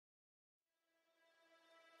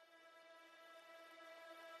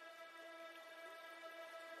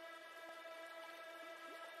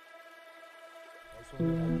Good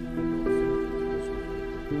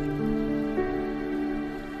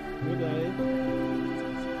day.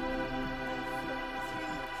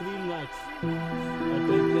 3 nights at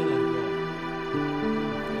Eland.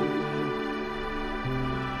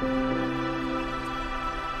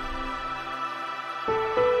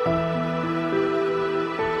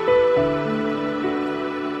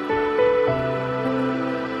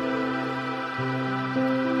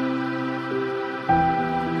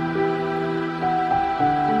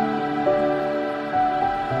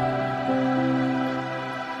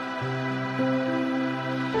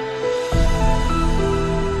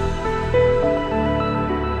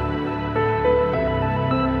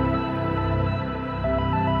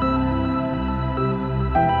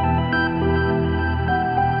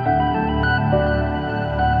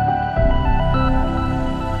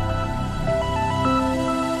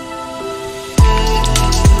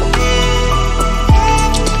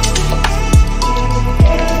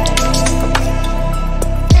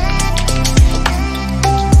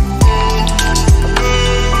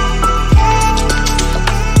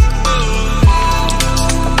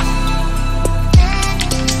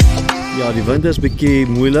 Ja, die wind is bietjie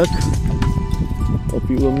moeilik op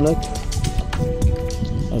die oomblik.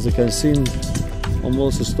 As ek kan sien,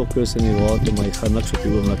 almal se stokke is in die water, maar ek gaan niks op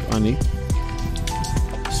die oomblik aan nie.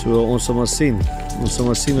 So ons sal maar sien. Ons sal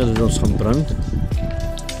maar sien wat dit ons gaan bring.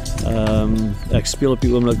 Ek speel op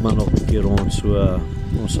die oomblik maar nog 'n bietjie rond, so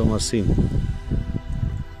ons sal maar sien.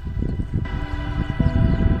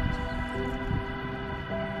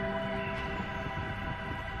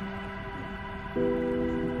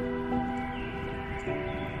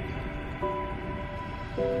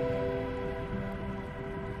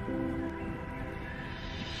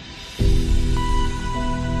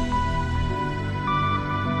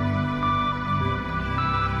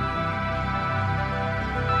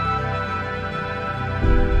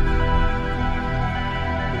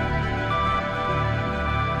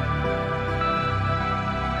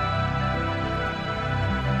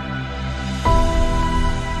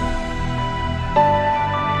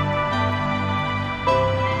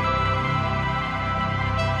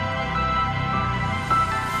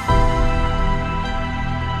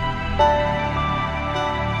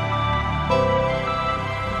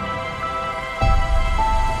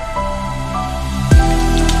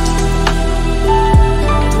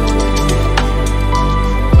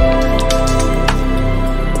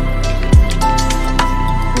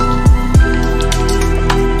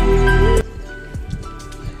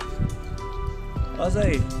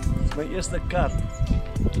 Asai, dit is my eerste karp.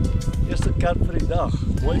 Eerste karp vir die dag.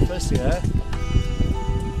 Mooi visie, hè?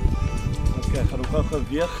 Ok, ek gaan hom gou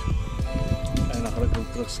weeg en dan gaan ek hom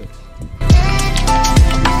terugsit.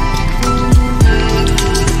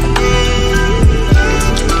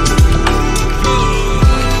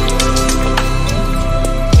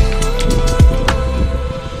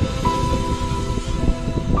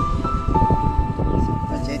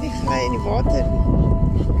 Wat jy die gly in die water nie.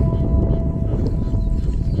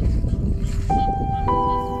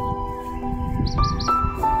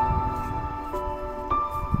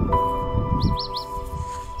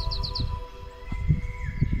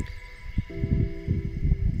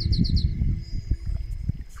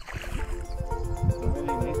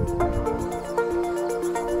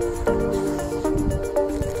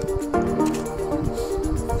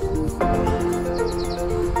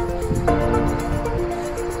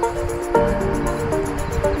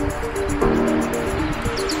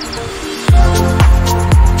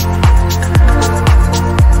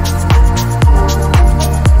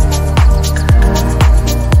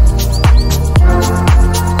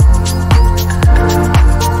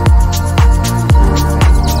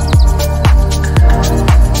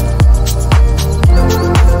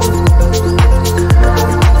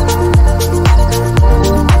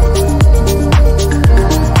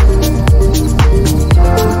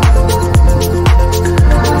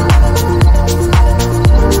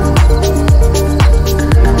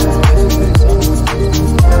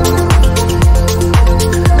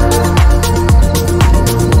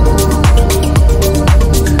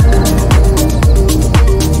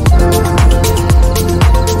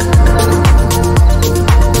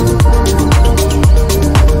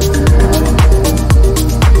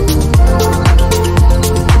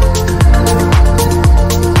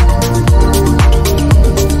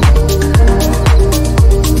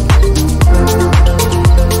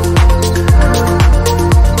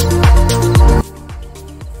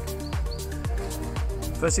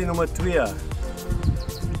 Visie nommer 2.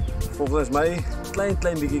 Volgens my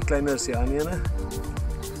klein bietjie kleiner as die ander ene.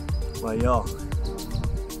 Maar ja,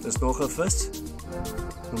 dis nog 'n vis.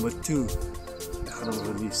 Nommer 2. Ek gaan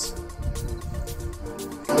hom release.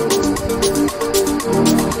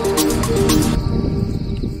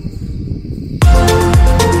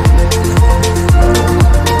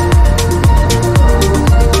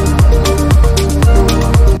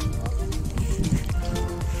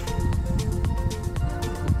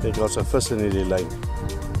 Kijk, daar's 'n vis in hierdie lyn.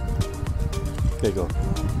 Kijk al.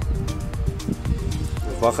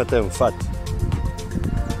 Wag het hy hom vat.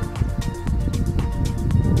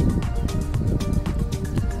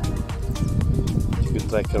 You can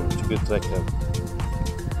track him, you can track him.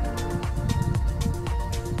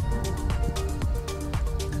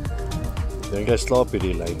 Dink hy slaap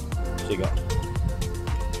hierdie lyn. Seker.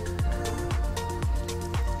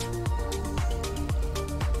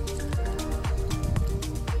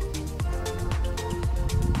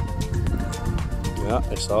 Ja,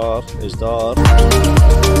 is daar, is daar.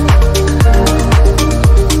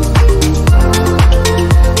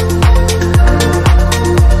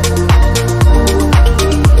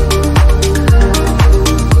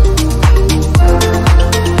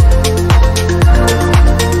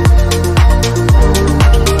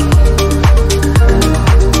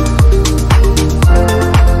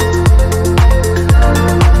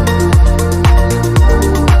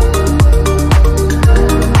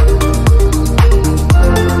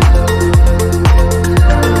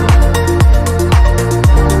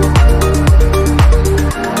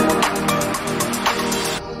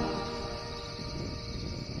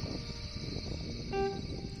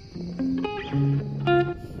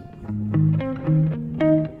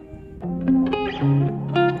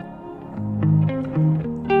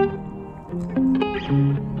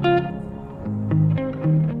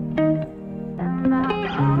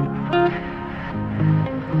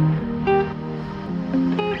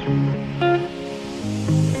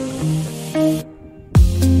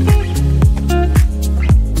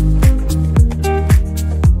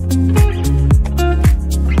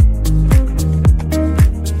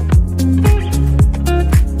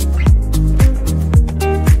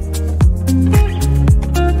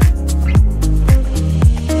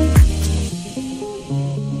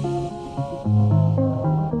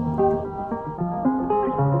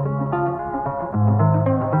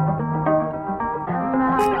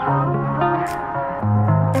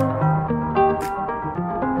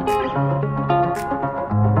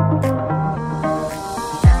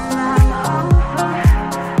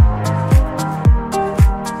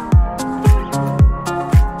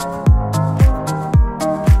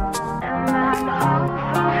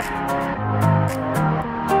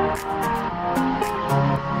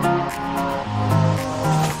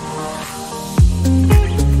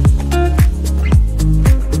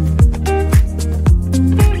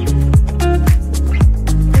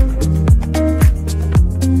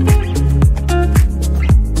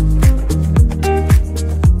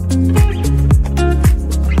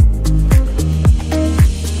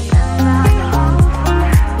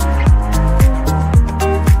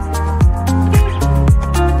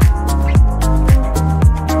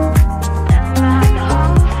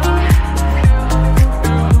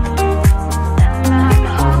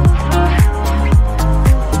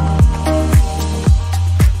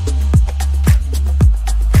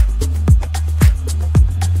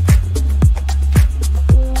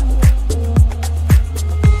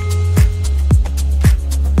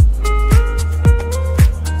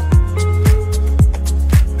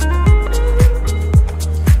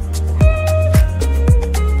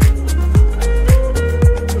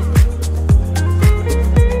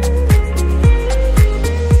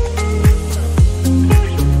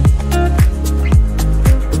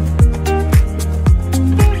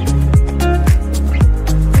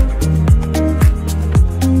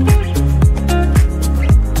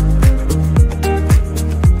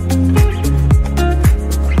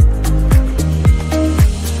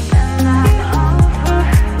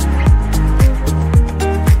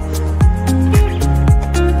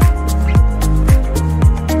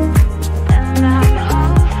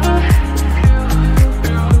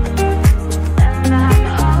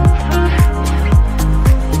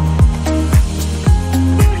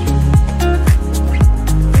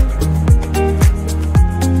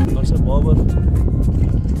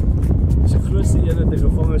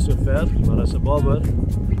 bobber.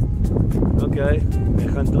 Oké, ik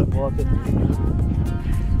ga terug water.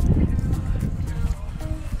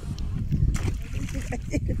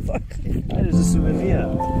 Dit is een souvenir.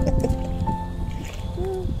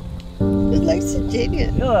 Het lijkt zo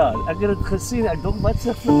genius. Ja, ik heb het gezien. Ik dacht, wat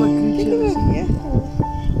zegt dat een creature is? Ja.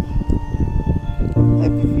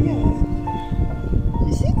 Happy verjaardag.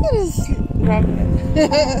 Je zeker is raar.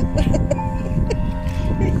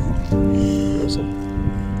 is dit?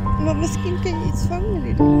 Maar miskien kan jy iets vang met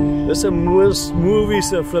die. Dis 'n movie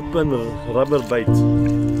se flippin rubberbyt.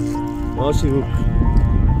 Waar is die hoek?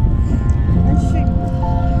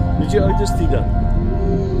 Weet jy oud is die dan?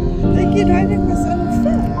 Dink jy daai ding was aan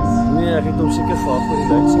vleis? Nee, ek het hom seker gehad vir die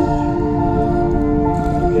lyn sien.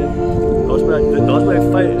 Okay. Daar's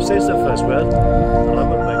my 6de vis, hoor.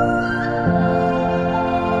 Rubberbyt.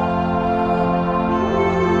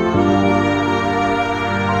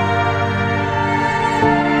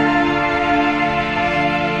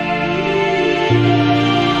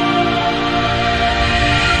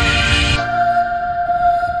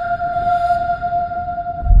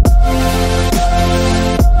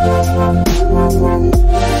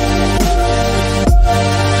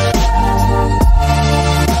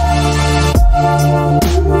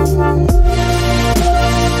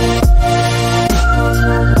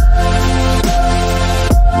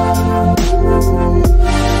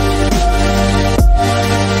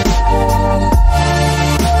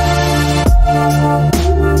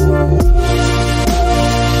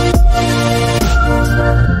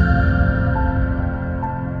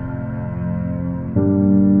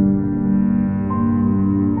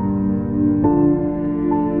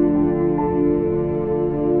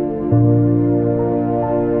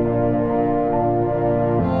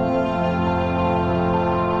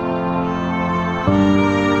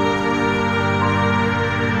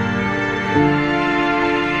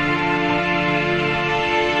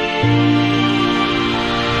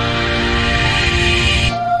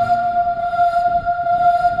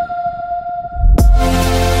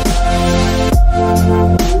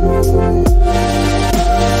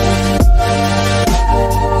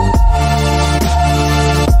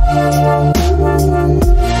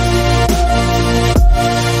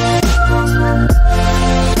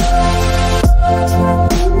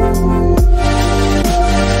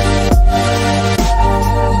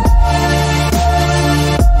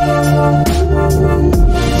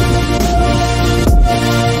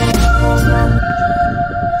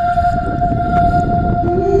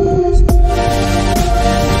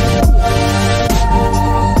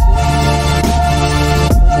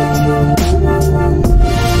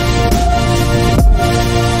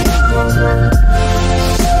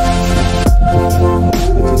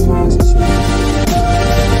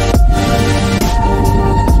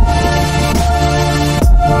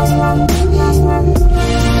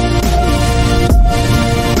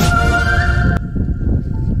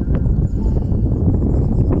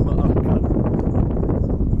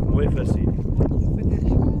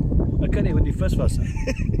 vis was.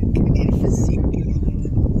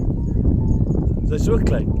 Sy is so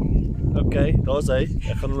klein. Okay, daar's hy.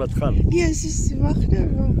 Ek gaan hom laat gaan. Jesus, wag nou.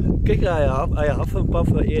 Kyk, hy haf 'n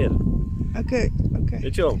puff vir eer. Okay.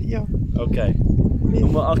 Weet jy hom? Ja. Okay.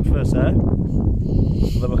 Nommer 8 vis, hè?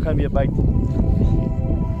 Dan gaan weer byt.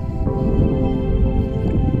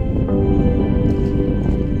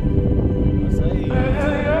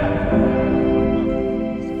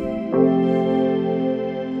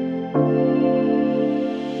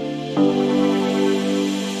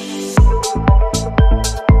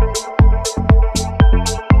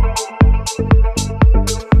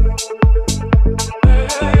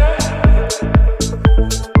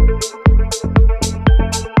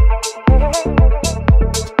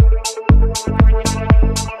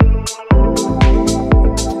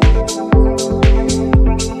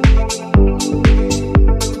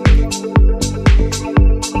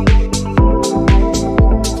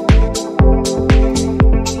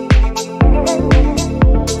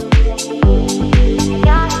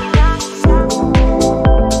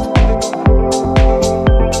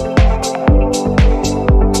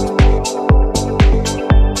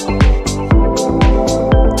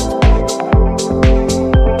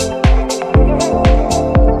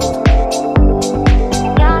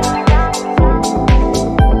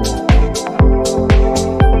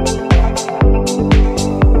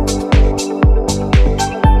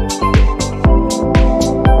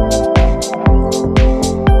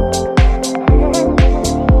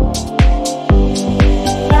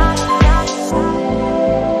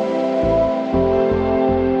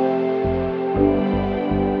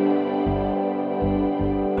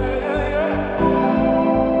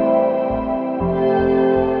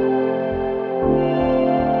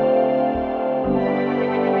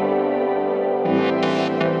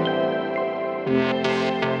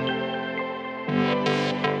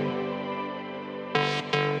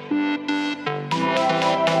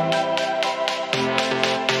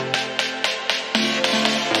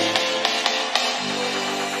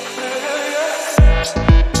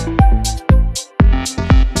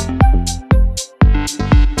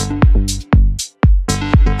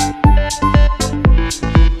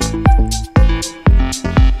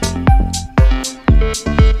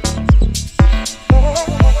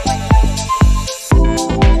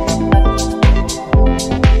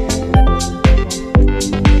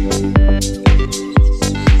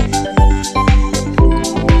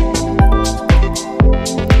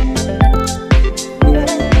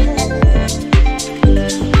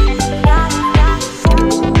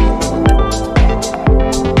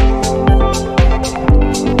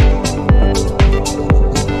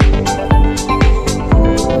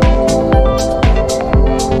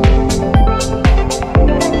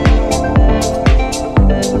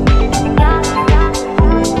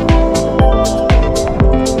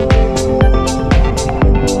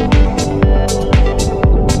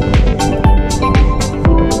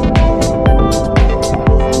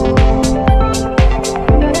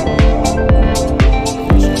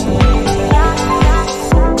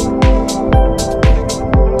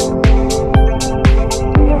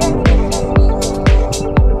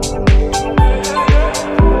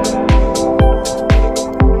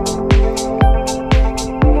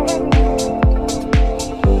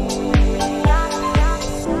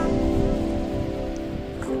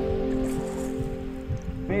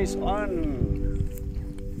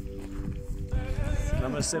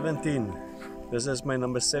 Number 17. This is my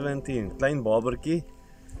number 17. Klein babertjie.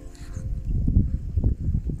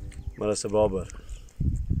 Maar dat is 'n baber.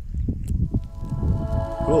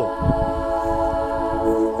 Cool.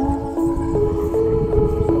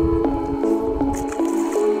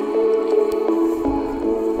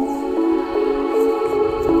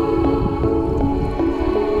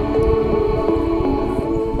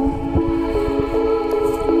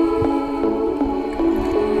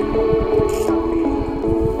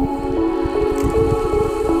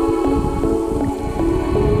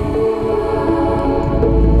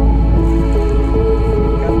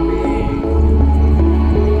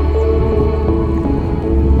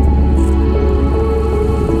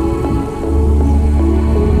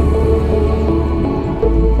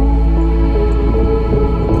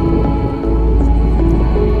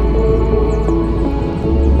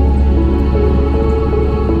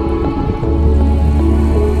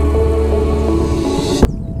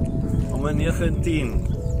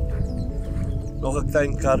 Nog 'n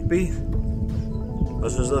klein karpie. Maar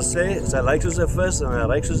soos ons sê, as hy lyk soos 'n vis en hy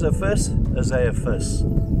ryk soos 'n vis, is hy 'n vis.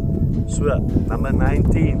 So, number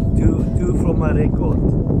 19, two from my record.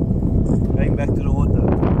 Going back to the water.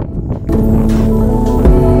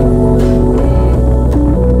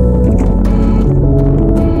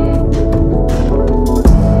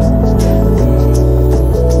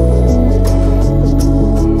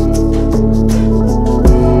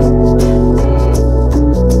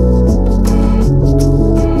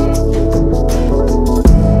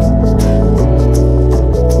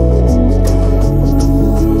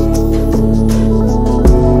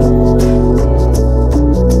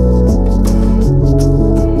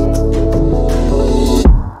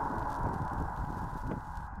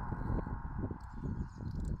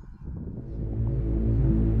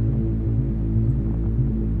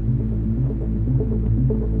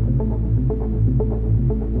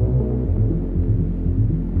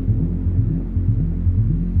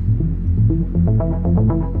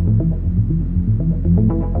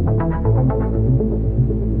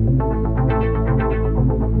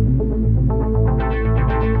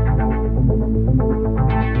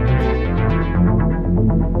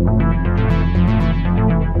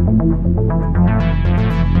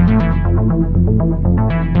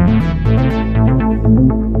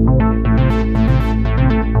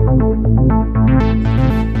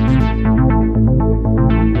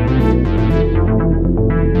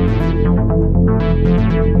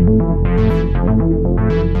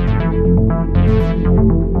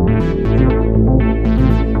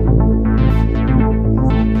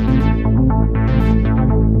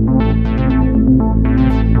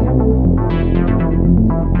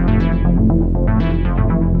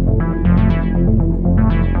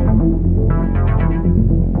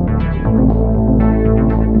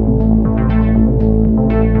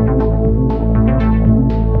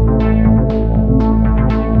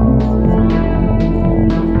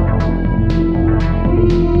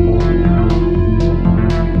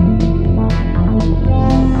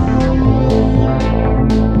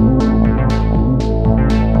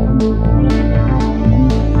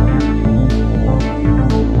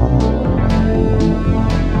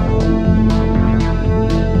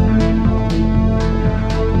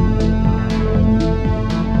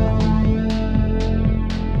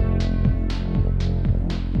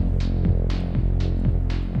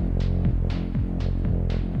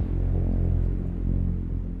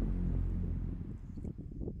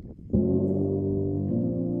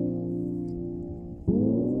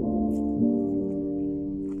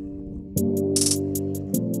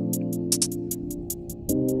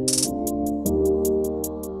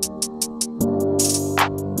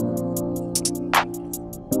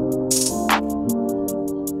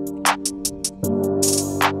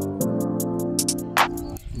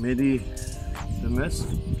 Medi de mes.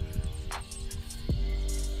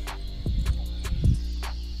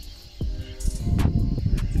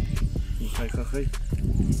 Kyk gou.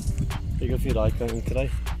 Kyk of jy daai kan kry.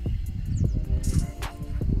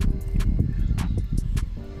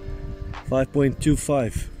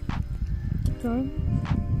 $5.25. Zo.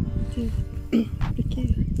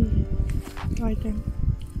 Item.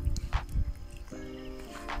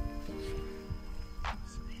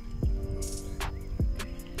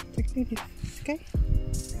 Oké. Oké,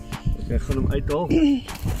 ik ga hem uithalen.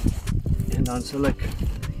 En dan zal ik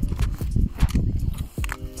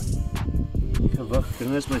die gewicht, dit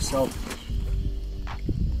is myself.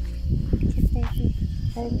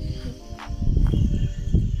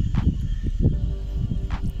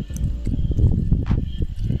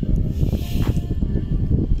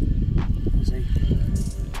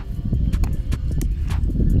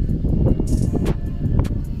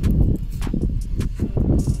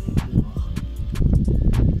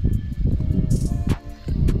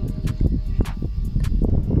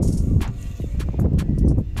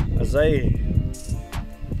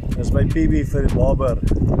 PB vir die barber.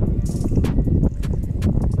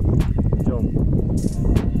 Jom.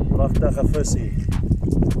 Pragtige visie.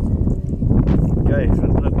 Okay,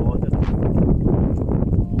 gaan terug water.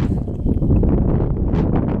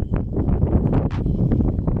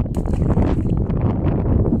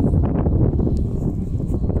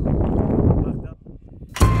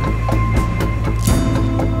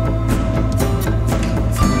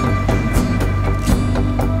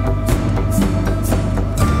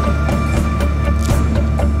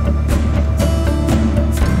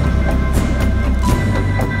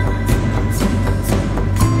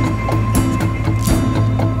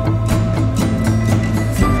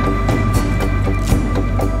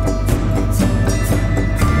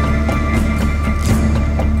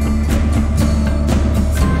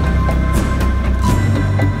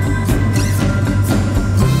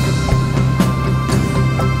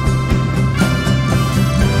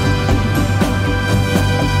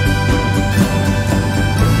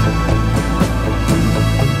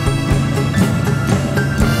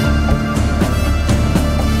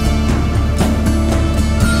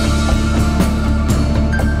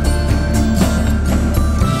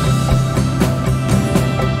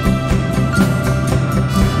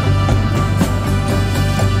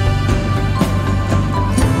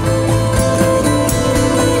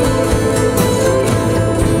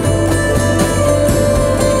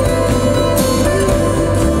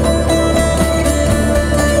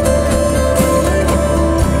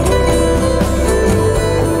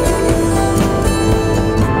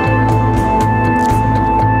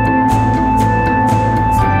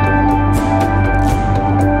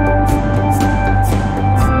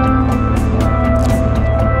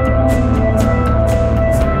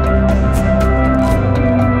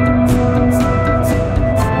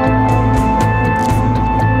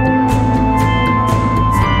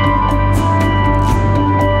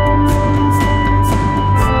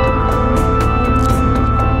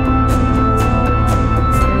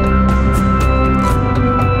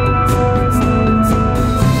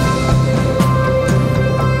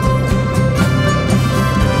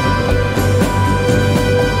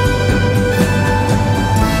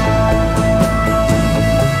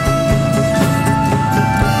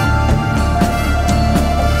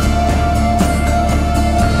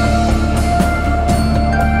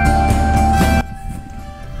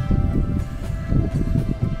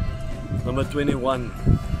 Nummer 21.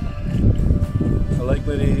 Gelijk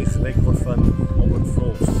met die rekord van Albert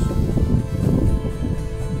Frost.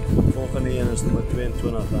 Volgende een is nummer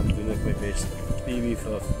 22, dan doen ek my beste PB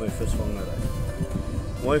vir my visvangery.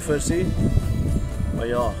 Mooi visie, maar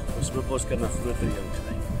ja, ons hoop ons kan 'n groter een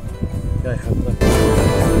kry. Kijk, gaan terug.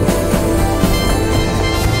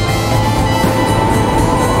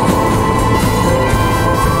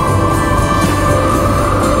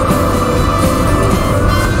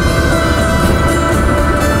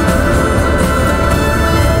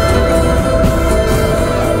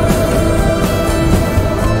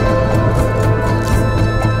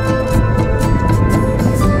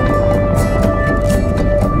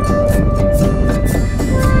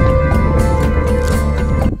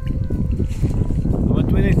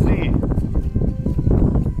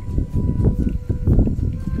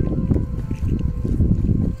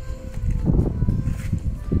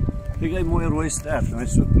 Kijk, een mooie rode stert, hij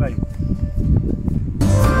is zo klein.